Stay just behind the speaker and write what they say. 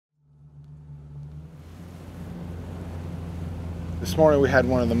This morning we had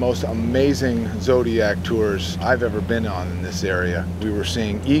one of the most amazing Zodiac tours I've ever been on in this area. We were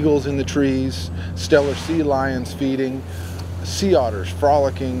seeing eagles in the trees, stellar sea lions feeding, sea otters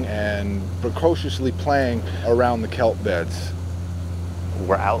frolicking and precociously playing around the kelp beds.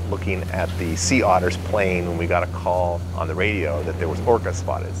 We're out looking at the sea otters playing when we got a call on the radio that there was orcas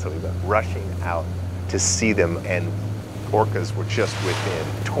spotted. So we went rushing out to see them, and orcas were just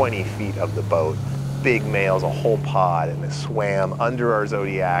within 20 feet of the boat. Big males, a whole pod, and they swam under our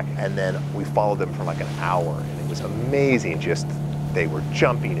Zodiac, and then we followed them for like an hour, and it was amazing. Just they were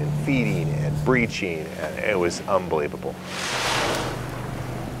jumping and feeding and breaching, and it was unbelievable.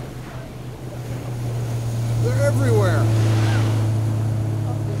 They're everywhere.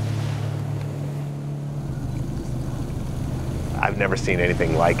 I've never seen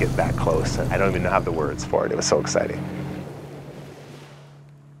anything like it that close, and I don't even have the words for it. It was so exciting.